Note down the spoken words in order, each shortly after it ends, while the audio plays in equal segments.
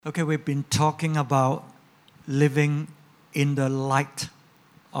Okay, we've been talking about living in the light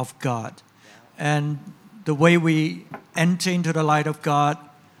of God. And the way we enter into the light of God,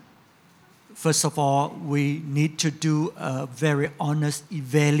 first of all, we need to do a very honest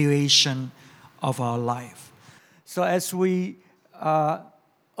evaluation of our life. So as we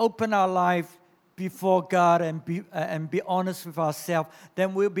open our life before God and be honest with ourselves,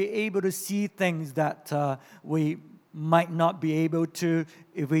 then we'll be able to see things that we might not be able to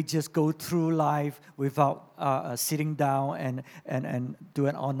if we just go through life without sitting down and do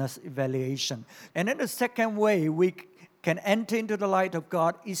an honest evaluation. And then the second way we can enter into the light of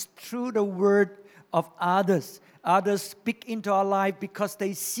God is through the word of others. Others speak into our life because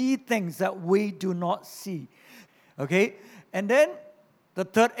they see things that we do not see. Okay? And then the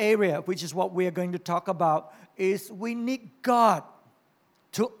third area, which is what we are going to talk about, is we need God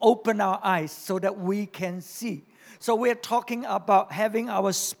to open our eyes so that we can see. So we're talking about having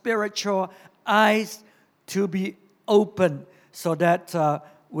our spiritual eyes to be open so that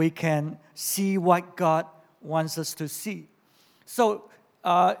we can see what God wants us to see. So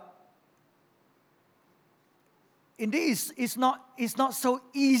indeed, it's not so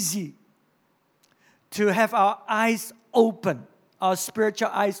easy to have our eyes open, our spiritual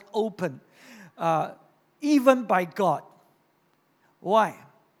eyes open, even by God. Why?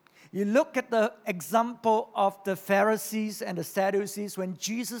 You look at the example of the Pharisees and the Sadducees when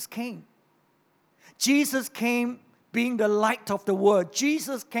Jesus came. Jesus came being the light of the world.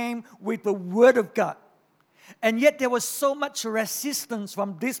 Jesus came with the Word of God. And yet there was so much resistance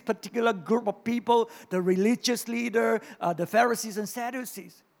from this particular group of people, the religious leader, the Pharisees and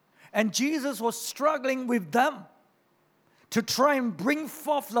Sadducees. And Jesus was struggling with them to try and bring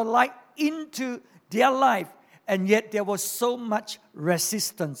forth the light into their life. And yet there was so much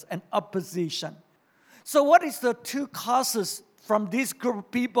resistance and opposition. So what is the two causes from this group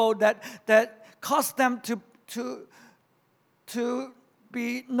of people that caused them to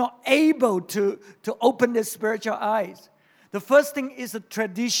be not able to open their spiritual eyes? The first thing is the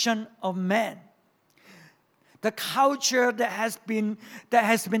tradition of man. The culture that has been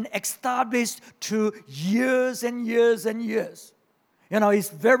established to years and years and years. You know, it's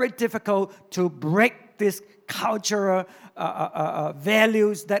very difficult to break this cultural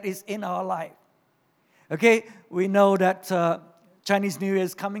values that is in our life. Okay, we know that Chinese New Year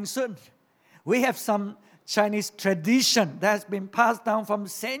is coming soon. We have some Chinese tradition that has been passed down from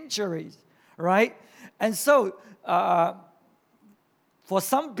centuries, right? And so, for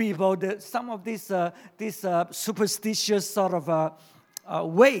some people, some of these superstitious sort of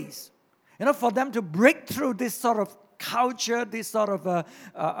ways, you know, for them to break through this sort of culture, this sort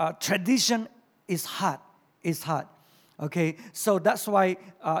of tradition is hard. It's hard. Okay, so that's why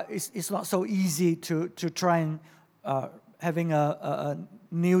it's not so easy to try and having a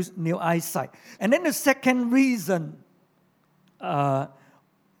new eyesight. And then the second reason why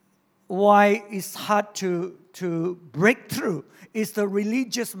it's hard to break through is the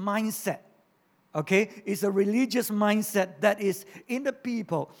religious mindset. Okay, it's a religious mindset that is in the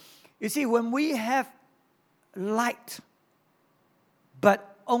people. You see, when we have light,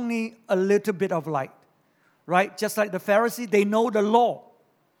 but only a little bit of light, right? Just like the Pharisees, they know the law.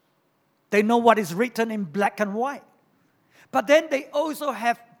 They know what is written in black and white. But then they also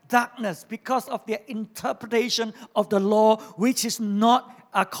have darkness because of their interpretation of the law, which is not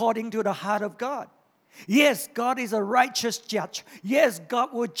according to the heart of God. Yes, God is a righteous judge. Yes,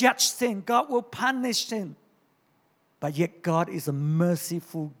 God will judge sin. God will punish sin. But yet God is a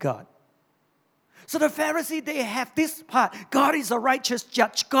merciful God. So the Pharisees, they have this part. God is a righteous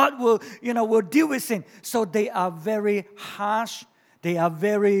judge. God will deal with sin. So they are very harsh. They are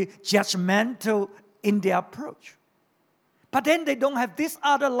very judgmental in their approach. But then they don't have this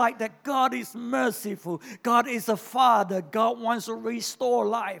other light that God is merciful. God is a father. God wants to restore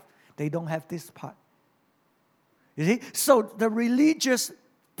life. They don't have this part. You see? So the religious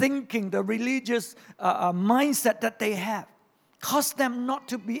thinking, the religious mindset that they have cause them not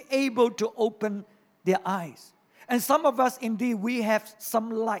to be able to open their eyes. And some of us, indeed, we have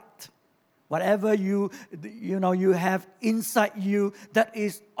some light. Whatever you have inside you that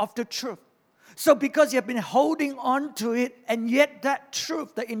is of the truth. So because you have been holding on to it, and yet that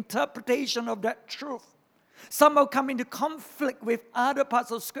truth, the interpretation of that truth, somehow come into conflict with other parts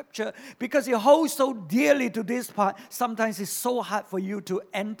of Scripture because you hold so dearly to this part. Sometimes it's so hard for you to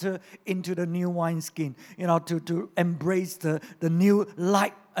enter into the new wineskin, to embrace the new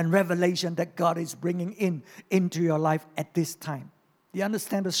light and revelation that God is bringing into your life at this time. Do you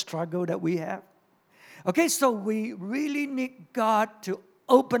understand the struggle that we have? Okay, so we really need God to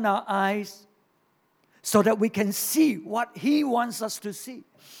open our eyes so that we can see what He wants us to see.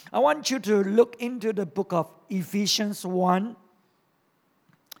 I want you to look into the book of Ephesians 1,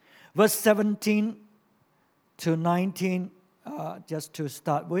 verse 17 to 19, just to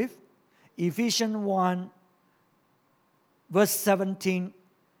start with. Ephesians 1, verse 17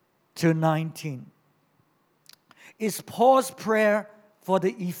 to 19. It's Paul's prayer for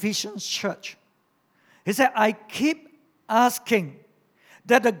the Ephesians church. He said, I keep asking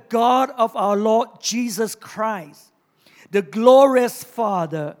that the God of our Lord Jesus Christ, the glorious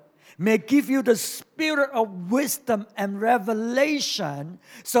Father, may give you the spirit of wisdom and revelation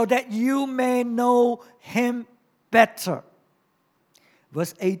so that you may know Him better.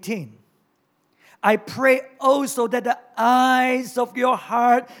 Verse 18. I pray also that the eyes of your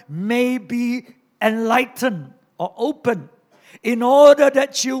heart may be enlightened or open, in order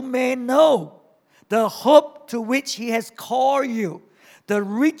that you may know the hope to which He has called you, the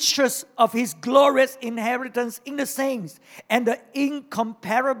riches of His glorious inheritance in the saints, and the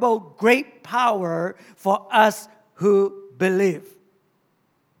incomparable great power for us who believe.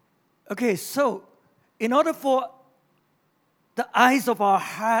 Okay, so in order for the eyes of our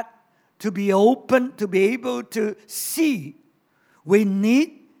heart to be open, to be able to see, we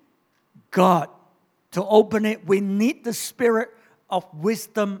need God to open it. We need the spirit of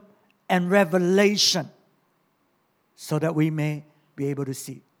wisdom and revelation so that we may be able to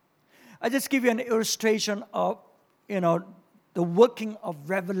see. I just give you an illustration of, the working of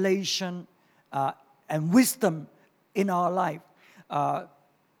revelation and wisdom in our life. And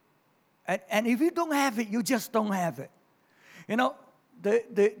if you don't have it, you just don't have it.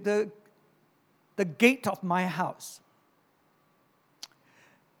 The gate of my house.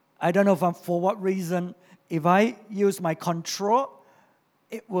 I don't know for what reason, if I use my control,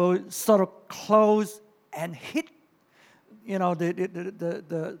 it will sort of close and hit,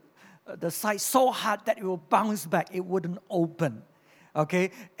 the side so hard that it will bounce back. It wouldn't open,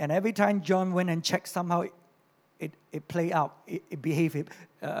 okay? And every time John went and checked, somehow it played out. It behaved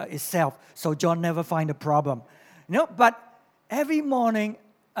itself. So John never find a problem. But every morning,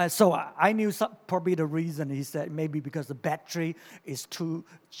 so I knew probably the reason. He said maybe because the battery is too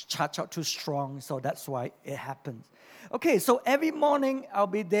charged out too strong, so that's why it happens. Okay, so every morning I'll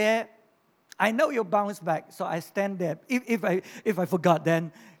be there. I know you'll bounce back, so I stand there. If I forgot,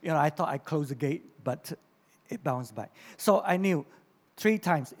 then I thought I closed the gate, but it bounced back. So I knew 3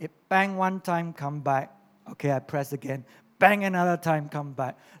 times. It bang one time, come back. Okay, I press again. Bang another time, come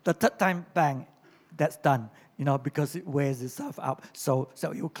back. The 3rd time, bang. That's done. Because it wears itself out, so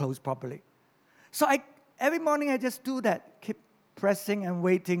it will close properly. So every morning I just do that, keep pressing and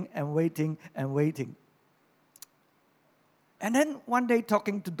waiting and waiting and waiting. And then one day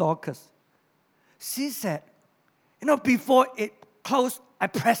talking to Dorcas, she said, before it closed, I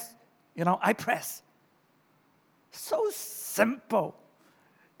press. I press. So simple.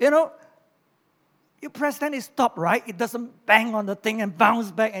 You press, then it stops, right? It doesn't bang on the thing and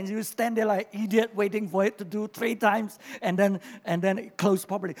bounce back, and you stand there like idiot waiting for it to do 3 times, and then it closes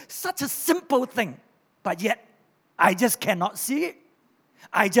properly. Such a simple thing, but yet I just cannot see it.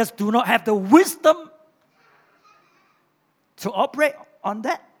 I just do not have the wisdom to operate on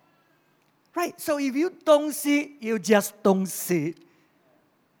that. Right? So if you don't see it, you just don't see it.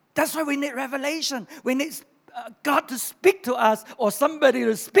 That's why we need revelation. We need God to speak to us or somebody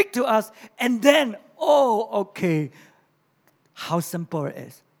to speak to us, and then, okay, how simple it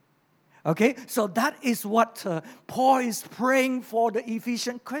is. Okay, so that is what Paul is praying for the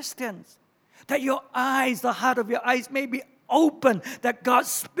Ephesian Christians. That your eyes, the heart of your eyes may be open, that God's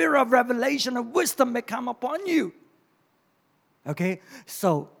spirit of revelation and wisdom may come upon you. Okay,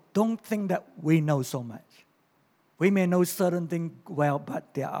 so don't think that we know so much. We may know certain things well,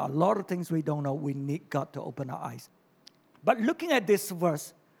 but there are a lot of things we don't know. We need God to open our eyes. But looking at this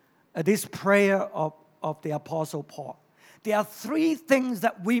verse, this prayer of the Apostle Paul, there are 3 things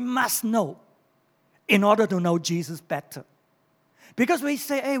that we must know in order to know Jesus better. Because we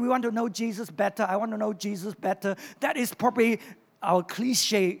say, hey, we want to know Jesus better. I want to know Jesus better. That is probably our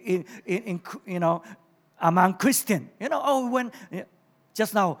cliche in among Christians.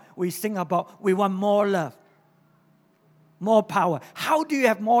 Just now we sing about we want more love. More power. How do you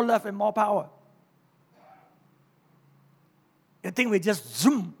have more love and more power? You think we just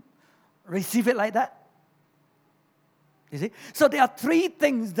receive it like that? You see? So there are 3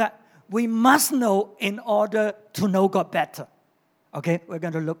 things that we must know in order to know God better. Okay, we're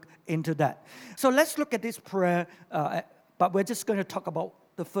going to look into that. So let's look at this prayer, but we're just going to talk about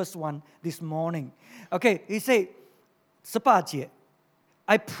the first one this morning. Okay, he said, 18节,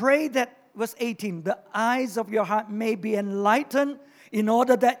 I pray that, verse 18, the eyes of your heart may be enlightened in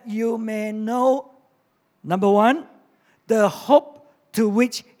order that you may know Number one, the hope to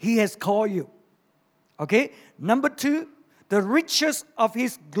which He has called you. Okay? Number two, the riches of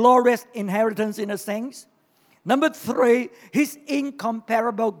His glorious inheritance in the saints. Number three, His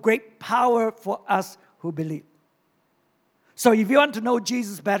incomparable great power for us who believe. So if you want to know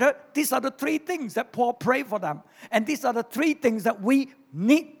Jesus better, these are the three things that Paul prayed for them. And these are the three things that we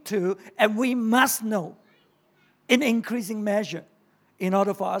need to and we must know in increasing measure in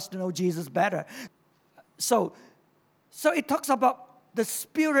order for us to know Jesus better. So it talks about the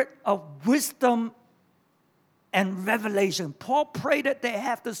spirit of wisdom and revelation. Paul prayed that they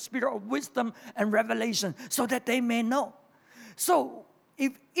have the spirit of wisdom and revelation so that they may know. So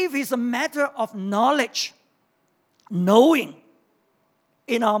if it's a matter of knowledge, knowing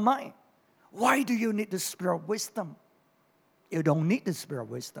in our mind, why do you need the spirit of wisdom? You don't need the spirit of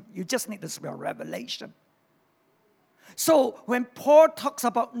wisdom. You just need the spirit of revelation. So when Paul talks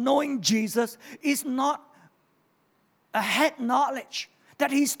about knowing Jesus, it's not a head knowledge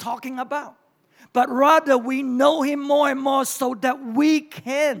that he's talking about. But rather we know Him more and more so that we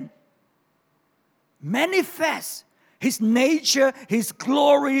can manifest His nature, His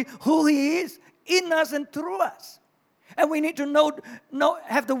glory, who He is in us and through us. And we need to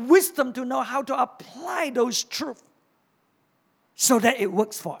have the wisdom to know how to apply those truths so that it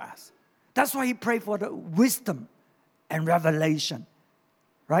works for us. That's why he prayed for the wisdom and revelation.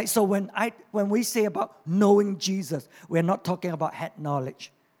 Right? So when we say about knowing Jesus, we're not talking about head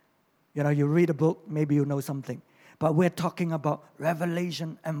knowledge. You know, you read a book, maybe you know something. But we're talking about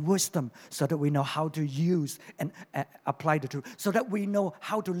revelation and wisdom so that we know how to use and apply the truth. So that we know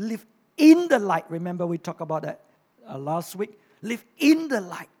how to live in the light. Remember we talked about that last week? Live in the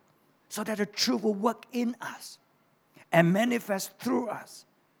light so that the truth will work in us and manifest through us.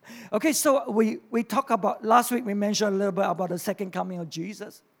 Okay, so we talked about, last week we mentioned a little bit about the second coming of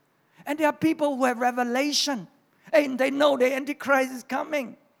Jesus. And there are people who have revelation. And they know the Antichrist is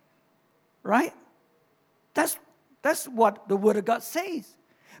coming. Right? That's what the Word of God says.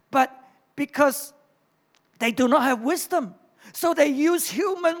 But because they do not have wisdom, so they use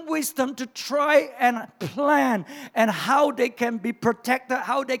human wisdom to try and plan and how they can be protected,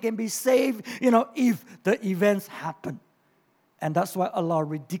 how they can be saved, if the events happen. And that's why a lot of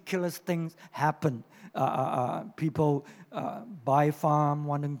ridiculous things happen. People buy farm,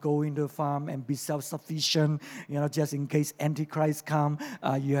 want to go into the farm and be self-sufficient, just in case Antichrist come,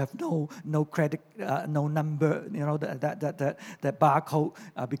 you have no credit, no number, that barcode,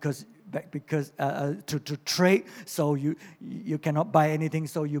 because to trade, so you cannot buy anything,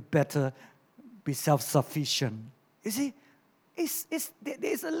 so you better be self-sufficient. You see,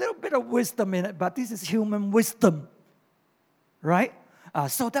 there's a little bit of wisdom in it, but this is human wisdom, right?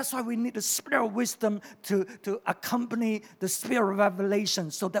 So that's why we need the spirit of wisdom to accompany the spirit of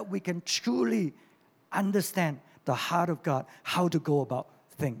revelation so that we can truly understand the heart of God, how to go about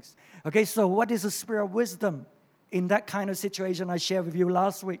things. Okay, so what is the spirit of wisdom? In that kind of situation I shared with you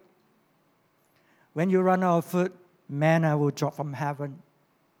last week. When you run out of food, manna will drop from heaven.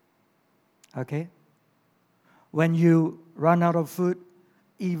 Okay? When you run out of food,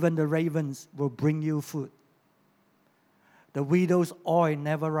 even the ravens will bring you food. The widow's oil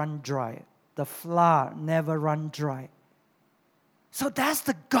never run dry. The flour never run dry. So that's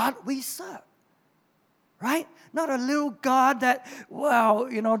the God we serve. Right? Not a little God that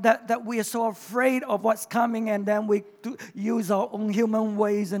we are so afraid of what's coming and then we use our own human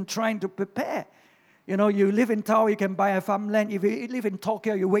ways and trying to prepare. You live in town, you can buy a farmland. If you live in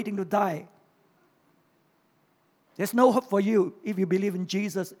Tokyo, you're waiting to die. There's no hope for you if you believe in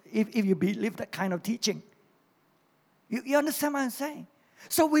Jesus, if you believe that kind of teaching. You understand what I'm saying?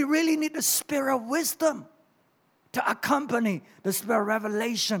 So we really need the spirit of wisdom to accompany the spirit of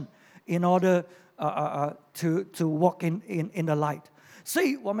revelation in order to walk in the light. 所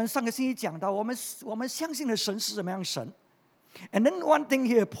以我们上个星期讲到，我们相信的神是什么样的神。And then one thing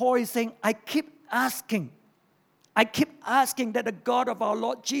here, Paul is saying, I keep asking that the God of our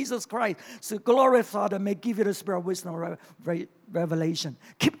Lord Jesus Christ, the glorious Father, may give you the spirit of wisdom and revelation.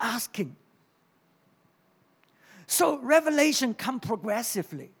 Keep asking. So revelation comes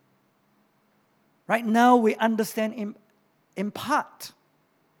progressively. Right now we understand in part.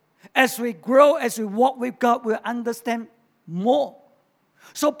 As we grow, as we walk with God, we understand more.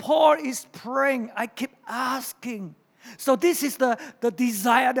 So Paul is praying, I keep asking. So this is the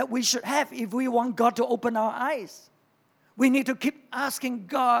desire that we should have if we want God to open our eyes. We need to keep asking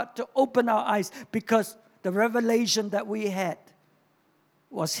God to open our eyes because the revelation that we had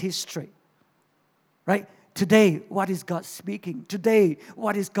was history. Right? Today, what is God speaking? Today,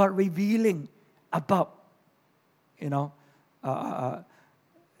 what is God revealing about,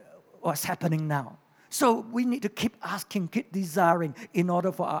 what's happening now? So we need to keep asking, keep desiring in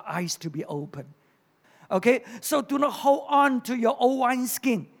order for our eyes to be open. Okay? So do not hold on to your old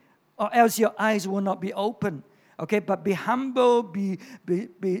wineskin, or else your eyes will not be open. Okay? But be humble, be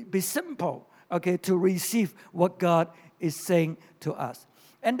simple, okay, to receive what God is saying to us.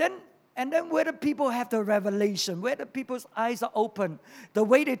 And then whether people have the revelation, whether people's eyes are open, the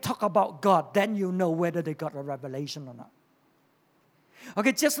way they talk about God, then you know whether they got a revelation or not.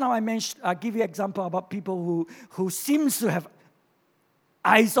 Okay, just now I give you an example about people who seems to have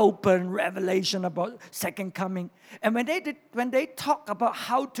eyes open, revelation about second coming. And when they talk about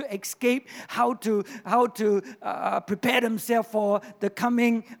how to escape, how to prepare themselves for the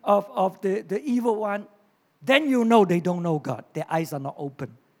coming of the evil one, then you know they don't know God. Their eyes are not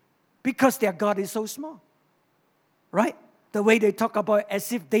open. Because their God is so small. Right? The way they talk about it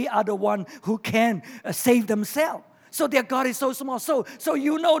as if they are the one who can save themselves. So their God is so small. So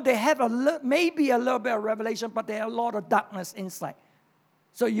you know they have maybe a little bit of revelation, but there are a lot of darkness inside.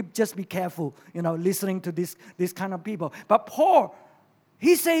 So you just be careful, listening to this kind of people. But Paul,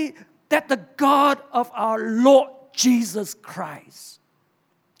 he say that the God of our Lord Jesus Christ,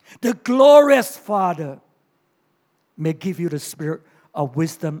 the glorious Father, may give you the spirit of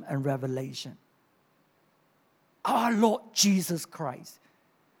wisdom and revelation. Our Lord Jesus Christ.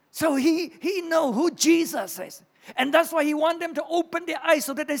 So he know who Jesus is. And that's why he wants them to open their eyes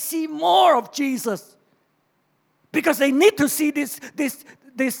so that they see more of Jesus. Because they need to see this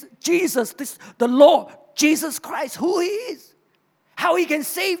Jesus, the Lord Jesus Christ, who He is. How He can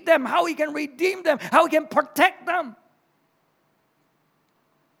save them, how He can redeem them, how He can protect them.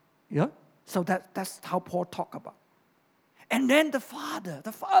 Yeah? So that's how Paul talk about. And then the Father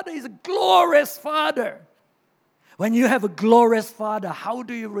is a glorious Father. When you have a glorious Father, how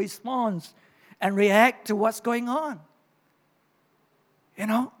do you respond and react to what's going on?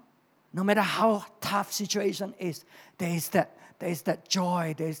 No matter how tough situation is, there is that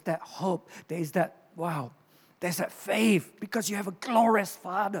joy, there is that hope, there is that faith, because you have a glorious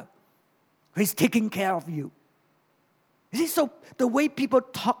Father who is taking care of you. You see, so the way people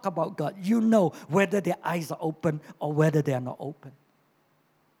talk about God, you know whether their eyes are open or whether they are not open.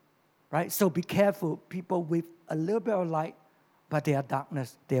 Right? So be careful, people with a little bit of light, but they are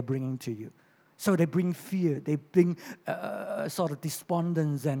darkness they are bringing to you. So they bring fear, they bring sort of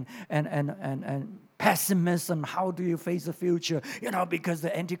despondence and pessimism. How do you face the future? Because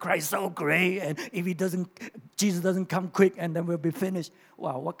the Antichrist is so great, and if Jesus doesn't come quick, and then we'll be finished.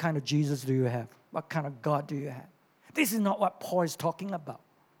 Wow, what kind of Jesus do you have? What kind of God do you have? This is not what Paul is talking about.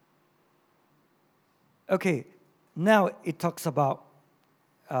 Okay, now it talks about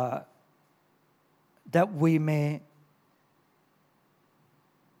that we may,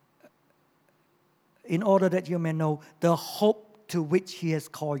 in order that you may know the hope to which He has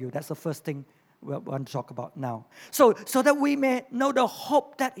called you. That's the first thing we want to talk about now. So that we may know the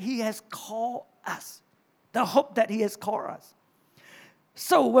hope that He has called us. The hope that He has called us.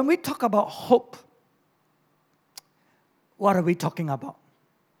 So when we talk about hope, what are we talking about?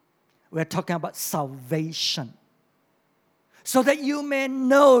 We're talking about salvation. So that you may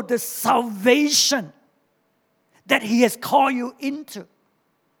know the salvation that He has called you into.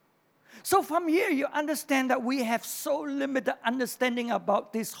 So from here, you understand that we have so limited understanding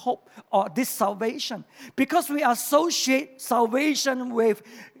about this hope or this salvation. Because we associate salvation with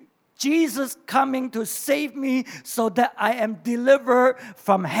Jesus coming to save me so that I am delivered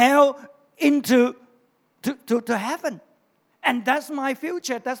from hell into to heaven. And that's my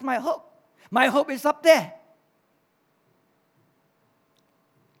future. That's my hope. My hope is up there.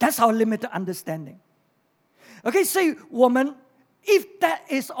 That's our limited understanding. Okay, say, woman, if that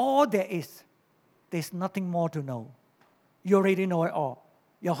is all there is, there's nothing more to know. You already know it all.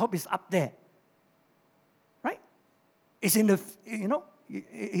 Your hope is up there. Right? It's in the,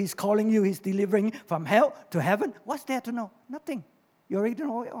 He's calling you, He's delivering from hell to heaven. What's there to know? Nothing. You already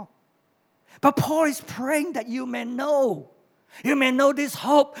know it all. But Paul is praying that you may know. You may know this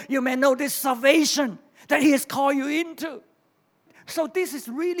hope. You may know this salvation that He has called you into. So this is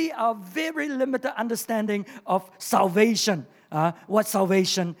really a very limited understanding of salvation, what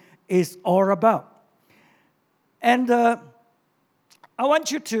salvation is all about. And I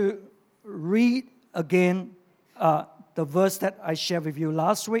want you to read again the verse that I shared with you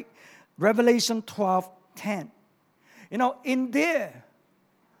last week, Revelation 12:10. In there,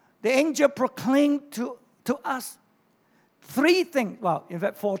 the angel proclaimed to us three things, well, in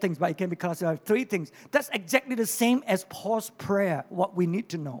fact, four things, but it can be classified three things. That's exactly the same as Paul's prayer, what we need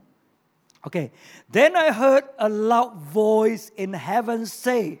to know. Okay, then I heard a loud voice in heaven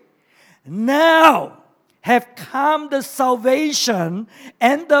say, "Now have come the salvation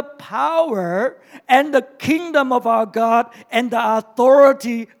and the power and the kingdom of our God and the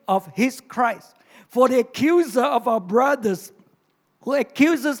authority of His Christ. For the accuser of our brothers, who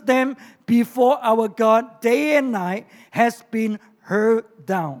accuses them before our God day and night, has been hurled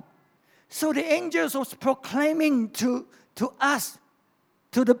down. So the angels was proclaiming to us,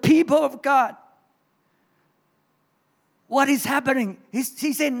 to the people of God, what is happening. He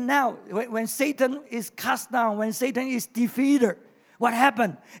said now, when Satan is cast down, when Satan is defeated, what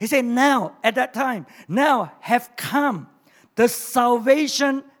happened? He said now, at that time, now have come the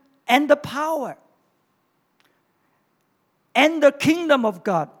salvation and the power and the kingdom of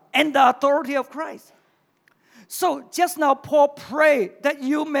God and the authority of Christ. So just now Paul prayed that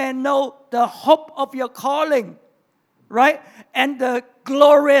you may know the hope of your calling, right? And the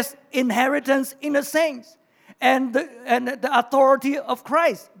glorious inheritance in the saints. And the authority of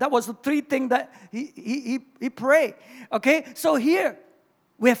Christ. That was the three things that he prayed. Okay, so here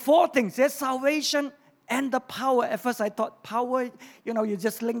we have four things. There's salvation and the power. At first I thought power, you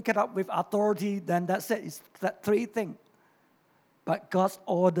just link it up with authority, then that's it. It's that three things. But God's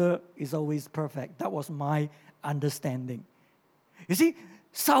order is always perfect. That was my understanding. You see,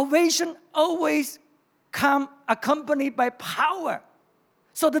 salvation always comes accompanied by power.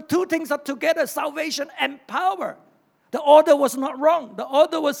 So the two things are together, salvation and power. The order was not wrong. The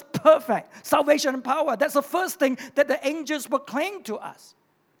order was perfect. Salvation and power. That's the first thing that the angels proclaimed to us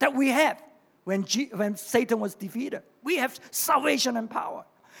that we have when Satan was defeated. We have salvation and power.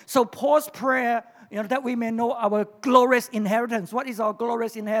 So Paul's prayer, that we may know our glorious inheritance. What is our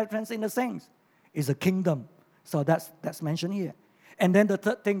glorious inheritance in the saints? Is a kingdom. So that's mentioned here. And then the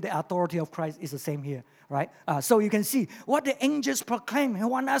third thing, the authority of Christ, is the same here. Right? So you can see what the angels proclaim and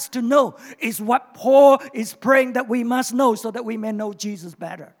want us to know is what Paul is praying that we must know so that we may know Jesus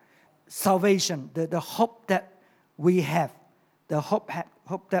better. Salvation, the hope that we have, the hope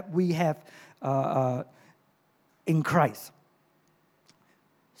that we have in Christ.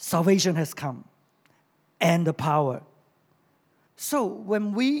 Salvation has come and the power. So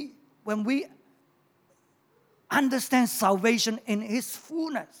when we understand salvation in its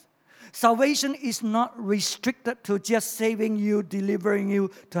fullness, salvation is not restricted to just saving you, delivering you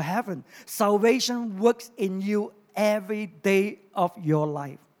to heaven. Salvation works in you every day of your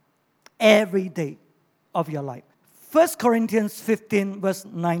life. Every day of your life. 1 Corinthians 15 verse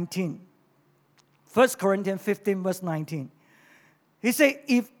 19. 1 Corinthians 15 verse 19. He said,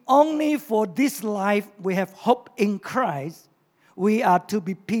 if only for this life we have hope in Christ, we are to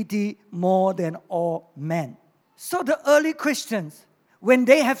be pitied more than all men. So the early Christians, when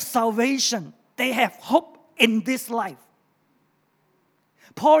they have salvation, they have hope in this life.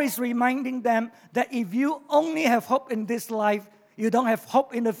 Paul is reminding them that if you only have hope in this life, you don't have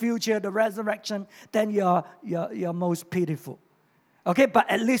hope in the future, the resurrection, then you're most pitiful. Okay, but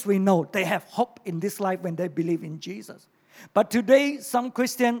at least we know they have hope in this life when they believe in Jesus. But today, some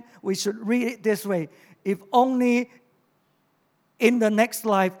Christian, we should read it this way. If only in the next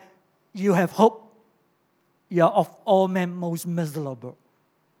life you have hope, you're of all men most miserable,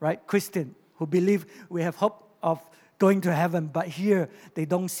 right? Christian who believe we have hope of going to heaven, but here they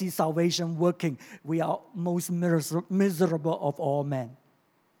don't see salvation working. We are most miserable of all men.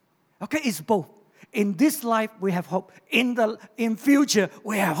 Okay, it's both. In this life we have hope. In future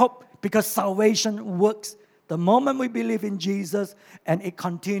we have hope because salvation works the moment we believe in Jesus, and it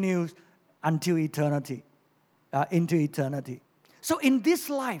continues until eternity, into eternity. So in this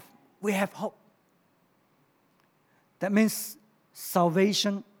life we have hope. That means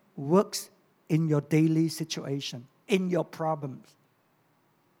salvation works in your daily situation, in your problems.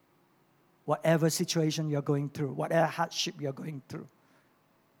 Whatever situation you're going through, whatever hardship you're going through,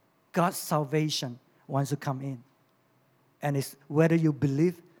 God's salvation wants to come in. And it's whether you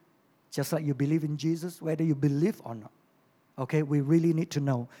believe, just like you believe in Jesus, whether you believe or not. Okay, we really need to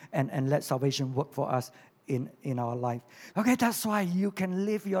know and let salvation work for us in our life. Okay, that's why you can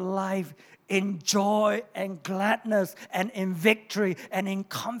live your life in joy and gladness and in victory and in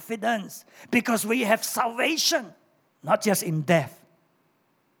confidence because we have salvation, not just in death.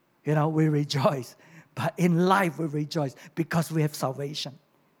 We rejoice, but in life we rejoice because we have salvation,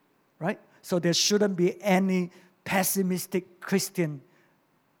 right? So there shouldn't be any pessimistic Christian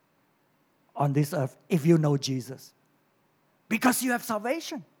on this earth if you know Jesus because you have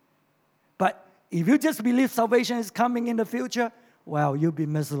salvation. But if you just believe salvation is coming in the future, well, you'll be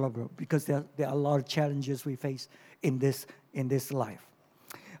miserable because there are a lot of challenges we face in this life.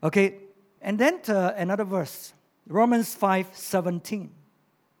 Okay, and then another verse, Romans 5:17.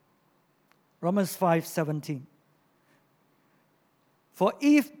 Romans 5:17. For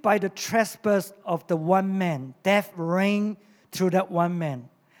if by the trespass of the one man, death reigned through that one man,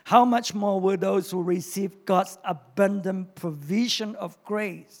 how much more will those who receive God's abundant provision of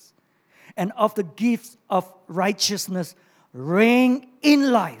grace and of the gifts of righteousness reign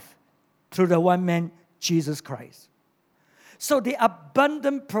in life through the one man, Jesus Christ. So the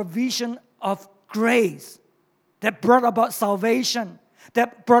abundant provision of grace that brought about salvation,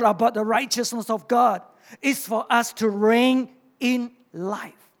 that brought about the righteousness of God, is for us to reign in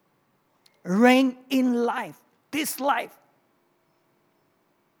life. Reign in life. This life.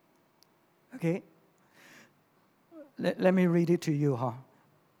 Okay? Let me read it to you, huh?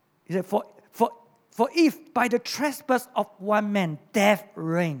 He said, For if by the trespass of one man death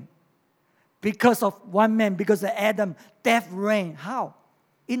reigned, because of one man, because of Adam, death reigned. How?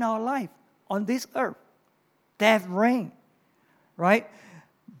 In our life, on this earth. Death reigned. Right?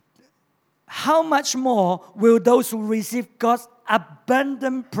 How much more will those who receive God's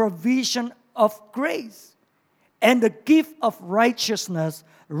abundant provision of grace and the gift of righteousness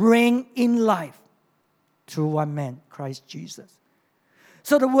reign in life through one man, Christ Jesus?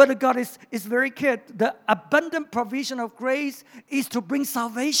 So the Word of God is very clear. The abundant provision of grace is to bring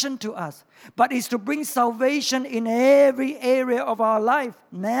salvation to us, but it's to bring salvation in every area of our life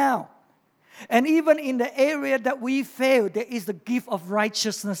now. And even in the area that we fail, there is the gift of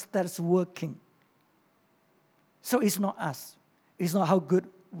righteousness that is working. So it's not us. It's not how good,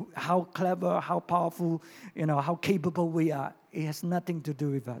 how clever, how powerful, how capable we are. It has nothing to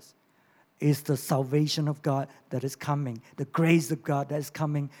do with us. It's the salvation of God that is coming, the grace of God that is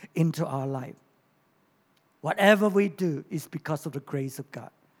coming into our life. Whatever we do is because of the grace of God.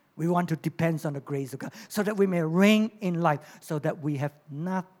 We want to depend on the grace of God so that we may reign in life, so that we have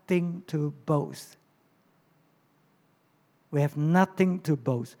nothing to boast. We have nothing to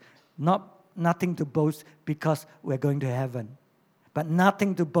boast. Nothing to boast because we're going to heaven, but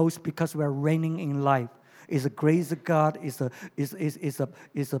nothing to boast because we're reigning in life. It's the grace of God, it's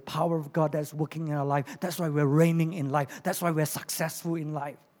the power of God that's working in our life. That's why we're reigning in life. That's why we're successful in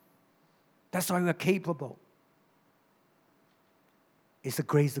life. That's why we're capable. It's the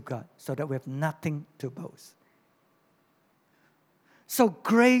grace of God, so that we have nothing to boast. So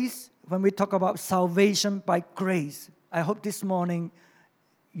grace, when we talk about salvation by grace, I hope this morning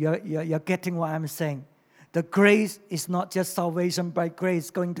you're getting what I'm saying. The grace is not just salvation by grace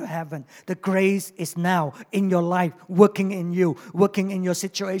going to heaven. The grace is now in your life, working in you, working in your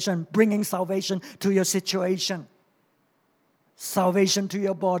situation, bringing salvation to your situation. Salvation to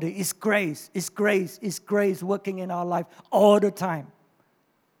your body is grace, is grace, is grace working in our life all the time.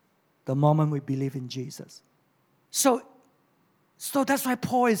 The moment we believe in Jesus. So that's why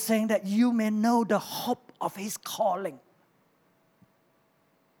Paul is saying that you may know the hope of his calling.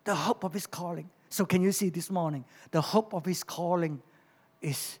 The hope of his calling. So can you see this morning? The hope of his calling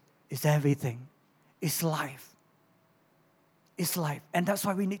is everything. It's life. It's life. And that's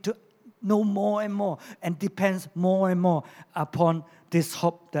why we need to know more and more and depends more and more upon this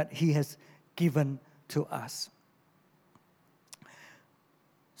hope that he has given to us.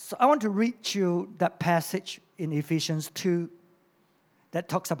 So I want to read you that passage in Ephesians 2 that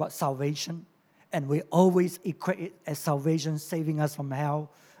talks about salvation. And we always equate it as salvation, saving us from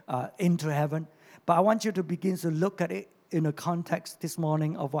hell into heaven. But I want you to begin to look at it in the context this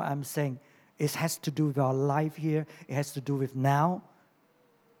morning of what I'm saying. It has to do with our life here. It has to do with now.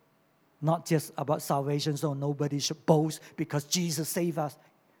 Not just about salvation, so nobody should boast because Jesus saved us.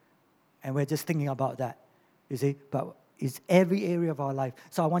 And we're just thinking about that, you see. But it's every area of our life.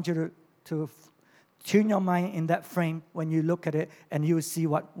 So I want you to tune your mind in that frame when you look at it, and you will see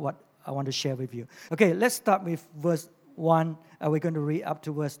what I want to share with you. Okay, let's start with verse 1. We're going to read up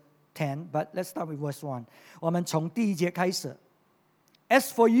to verse 10, but let's start with verse 1. 我们从第一节开始。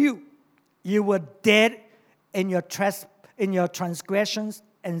As for you, you were dead in your transgressions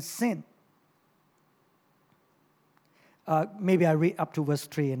and sin. Maybe I read up to verse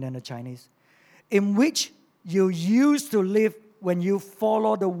 3 and then the Chinese. In which you used to live when you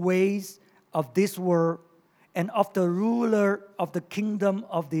follow the ways of this world and of the ruler of the kingdom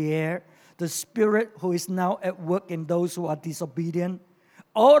of the air, the spirit who is now at work in those who are disobedient.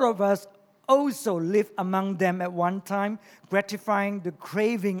 All of us also lived among them at one time, gratifying the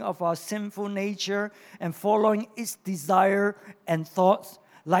craving of our sinful nature and following its desire and thoughts.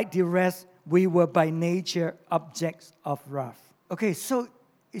 Like the rest, we were by nature objects of wrath. Okay, so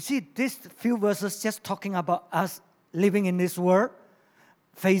you see, these few verses just talking about us living in this world,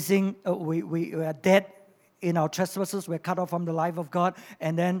 facing, we are dead in our trespasses, we're cut off from the life of God,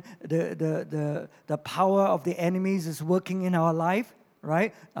 and then the power of the enemies is working in our life.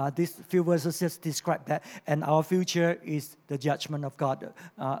 right? These few verses just describe that. And our future is the judgment of God,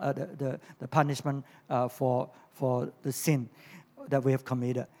 the punishment for the sin that we have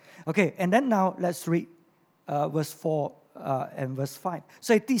committed. Okay, and then now let's read verse 4 and verse 5.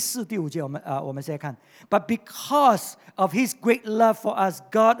 所以第4、第5节我们现在看 But because of His great love for us,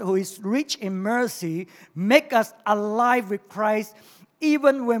 God, who is rich in mercy, make us alive with Christ,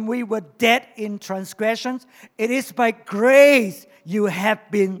 even when we were dead in transgressions. It is by grace you have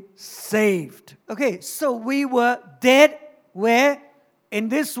been saved. Okay, so we were dead where? In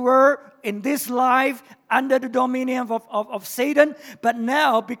this world, in this life, under the dominion of Satan. But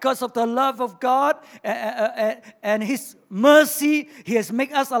now, because of the love of God and His mercy, He has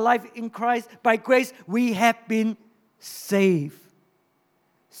made us alive in Christ. By grace, we have been saved.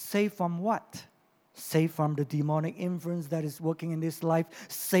 Saved from what? Saved from the demonic influence that is working in this life.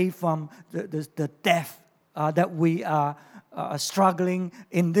 Saved from the death that we are struggling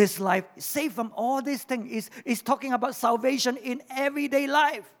in this life. Saved from all these things. Is talking about salvation in everyday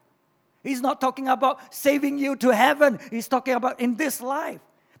life. He's not talking about saving you to heaven. He's talking about in this life.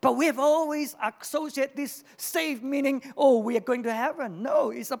 But we have always associated this saved meaning, oh, we are going to heaven.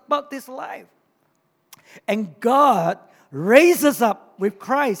 No, it's about this life. And God raised us up with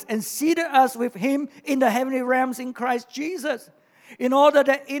Christ and seated us with Him in the heavenly realms in Christ Jesus, in order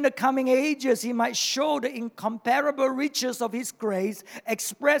that in the coming ages He might show the incomparable riches of His grace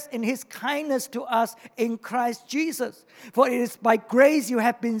expressed in His kindness to us in Christ Jesus. For it is by grace you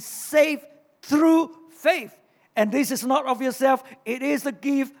have been saved through faith. And this is not of yourself, it is the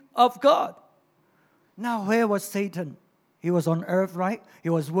gift of God. Now, where was Satan? He was on earth, right? He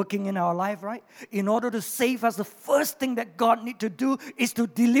was working in our life, right? In order to save us, the first thing that God needs to do is to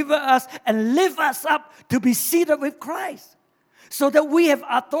deliver us and lift us up to be seated with Christ, so that we have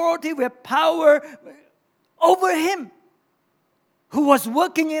authority, we have power over Him who was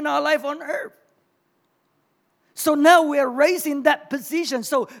working in our life on earth. So now we are raised in that position.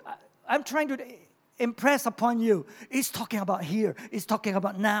 So I'm trying to impress upon you. It's talking about here. It's talking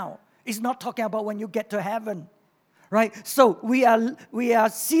about now. It's not talking about when you get to heaven. Right? So we are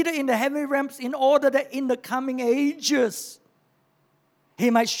seated in the heavenly realms in order that in the coming ages He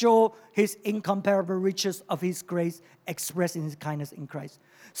might show His incomparable riches of His grace expressed in His kindness in Christ.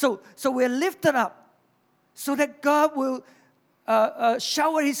 So we're lifted up so that God will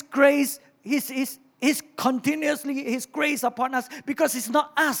shower His grace, His continuously His grace upon us, because it's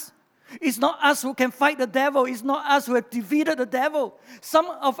not us. It's not us who can fight the devil. It's not us who have defeated the devil. Some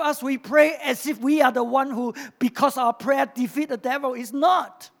of us, we pray as if we are the one who, because our prayer, defeat the devil. It's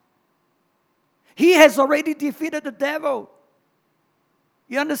not. He has already defeated the devil.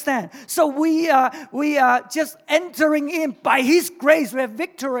 You understand? So we are just entering in by His grace. We have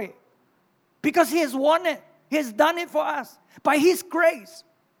victory because He has won it. He has done it for us by His grace.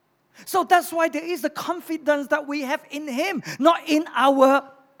 So that's why there is the confidence that we have in Him, not in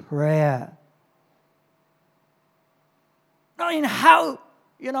our prayer, not in how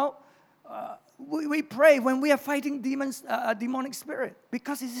we pray when we are fighting demons, demonic spirit,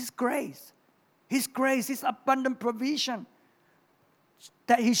 because it's His grace, His abundant provision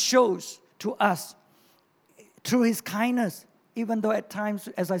that He shows to us through His kindness. Even though at times,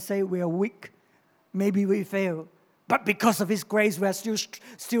 as I say, we are weak, maybe we fail, but because of His grace, we are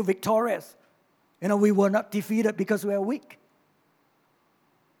still victorious. We were not defeated because we are weak.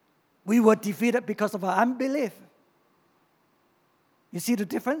 We were defeated because of our unbelief. You see the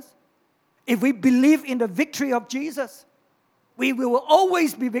difference? If we believe in the victory of Jesus, we will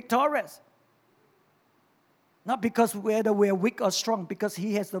always be victorious. Not because whether we are weak or strong, because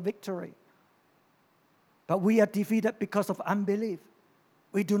He has the victory. But we are defeated because of unbelief.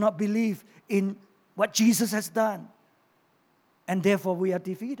 We do not believe in what Jesus has done. And therefore we are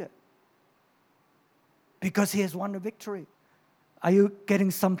defeated. Because He has won the victory. Are you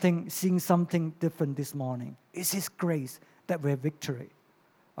getting something, seeing something different this morning? It's His grace that we have victory.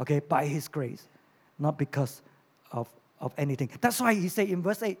 Okay, by His grace. Not because of anything. That's why He said in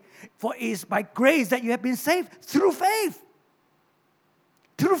verse 8, for it is by grace that you have been saved through faith.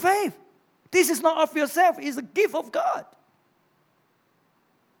 Through faith. This is not of yourself, it's a gift of God.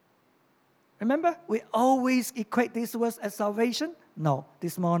 Remember, we always equate these words as salvation. No,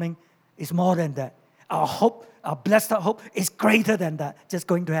 this morning is more than that. Our hope, our blessed hope is greater than that, just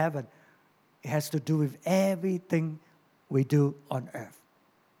going to heaven. It has to do with everything we do on earth.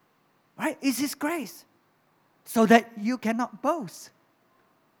 Right? It's His grace. So that you cannot boast.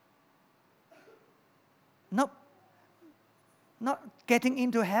 Not getting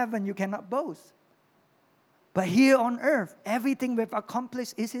into heaven, you cannot boast. But here on earth, everything we've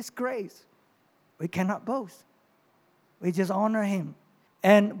accomplished is His grace. We cannot boast. We just honor Him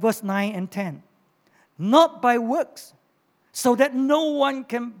And verse 9 and 10. Not by works, so that no one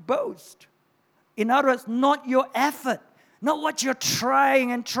can boast. In other words, not your effort, not what you're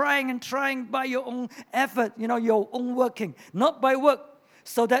trying by your own effort, your own working. Not by work,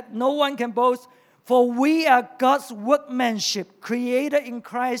 so that no one can boast. For we are God's workmanship, created in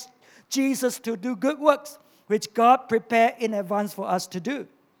Christ Jesus to do good works, which God prepared in advance for us to do.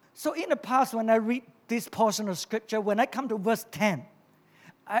 So in the past, when I read this portion of Scripture, when I come to verse 10,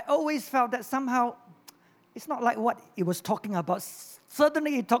 I always felt that somehow it's not like what it was talking about.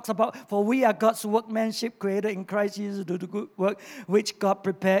 Certainly it talks about, for we are God's workmanship, created in Christ Jesus to do good work, which God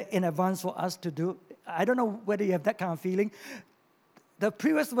prepared in advance for us to do. I don't know whether you have that kind of feeling. The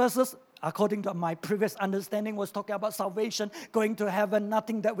previous verses, according to my previous understanding, was talking about salvation, going to heaven,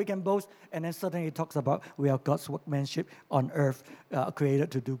 nothing that we can boast. And then suddenly it talks about we are God's workmanship on earth, created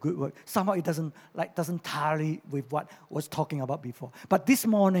to do good work. Somehow it doesn't tally with what was talking about before. But this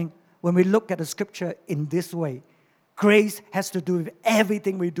morning, when we look at the Scripture in this way, grace has to do with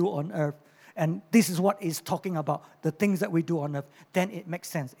everything we do on earth. And this is what it's talking about, the things that we do on earth. Then it makes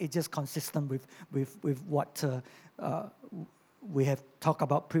sense. It's just consistent with what we have talked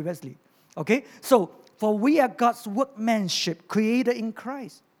about previously. Okay? So, for we are God's workmanship, created in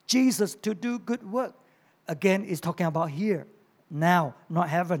Christ Jesus to do good work. Again, it's talking about here, now, not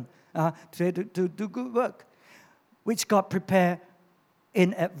heaven, to do good work, which God prepared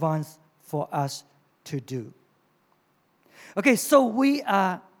in advance for us to do. Okay, so we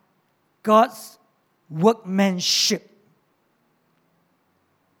are God's workmanship,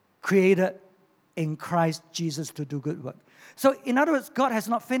 created in Christ Jesus to do good work. So in other words, God has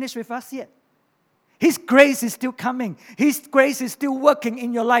not finished with us yet. His grace is still coming. His grace is still working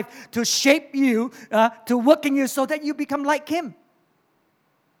in your life to shape you, to work in you so that you become like Him.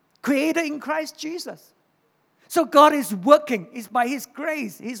 Created in Christ Jesus. So God is working. It's by His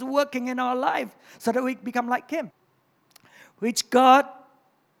grace. He's working in our life so that we become like Him. Which God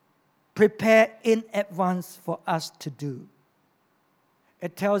prepared in advance for us to do.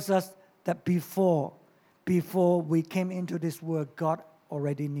 It tells us that before we came into this world, God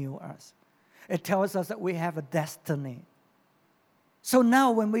already knew us. It tells us that we have a destiny. So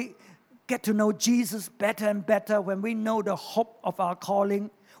now when we get to know Jesus better and better, when we know the hope of our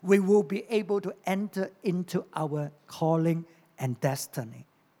calling, we will be able to enter into our calling and destiny.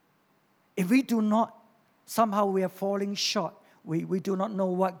 If we do not, somehow we are falling short. We do not know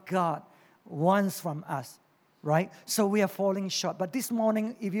what God wants from us, right? So we are falling short. But this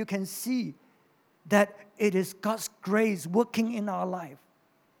morning, if you can see that it is God's grace working in our life,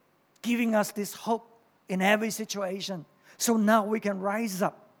 giving us this hope in every situation. So now we can rise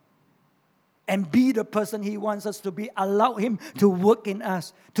up and be the person He wants us to be. Allow Him to work in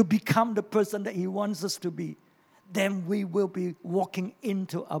us, to become the person that He wants us to be. Then we will be walking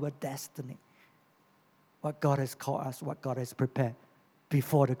into our destiny. What God has called us, what God has prepared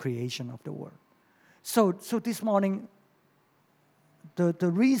before the creation of the world. So this morning,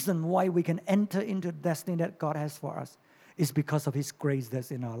 the reason why we can enter into the destiny that God has for us is because of His grace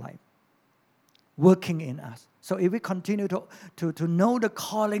that's in our life, working in us. So if we continue to know the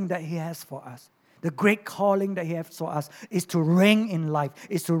calling that He has for us, the great calling that He has for us is to reign in life,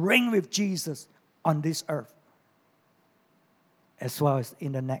 is to reign with Jesus on this earth, as well as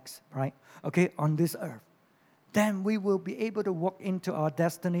in the next, right? Okay, on this earth. Then we will be able to walk into our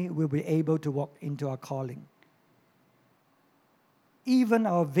destiny, we'll be able to walk into our calling. Even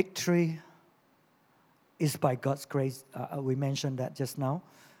our victory is by God's grace. We mentioned that just now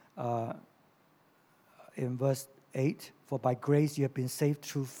in verse 8. For by grace you have been saved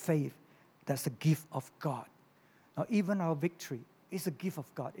through faith. That's a gift of God. Now even our victory is a gift of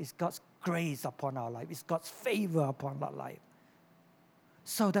God. It's God's grace upon our life. It's God's favor upon our life.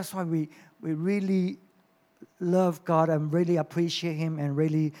 So that's why we really love God and really appreciate Him and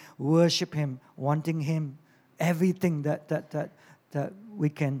really worship Him, wanting Him, everything that we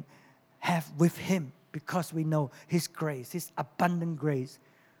can have with Him, because we know His grace, His abundant grace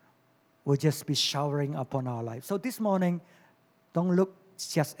will just be showering upon our life. So this morning, don't look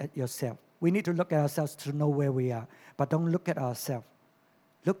just at yourself. We need to look at ourselves to know where we are, but don't look at ourselves.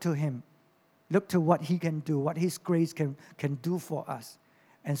 Look to Him. Look to what He can do, what His grace can do for us.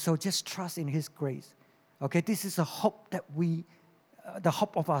 And so just trust in His grace. Okay, this is a hope that the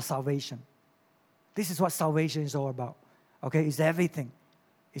hope of our salvation. This is what salvation is all about. Okay, it's everything.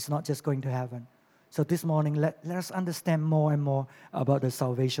 It's not just going to heaven. So this morning, let us understand more and more about the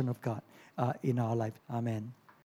salvation of God in our life. Amen.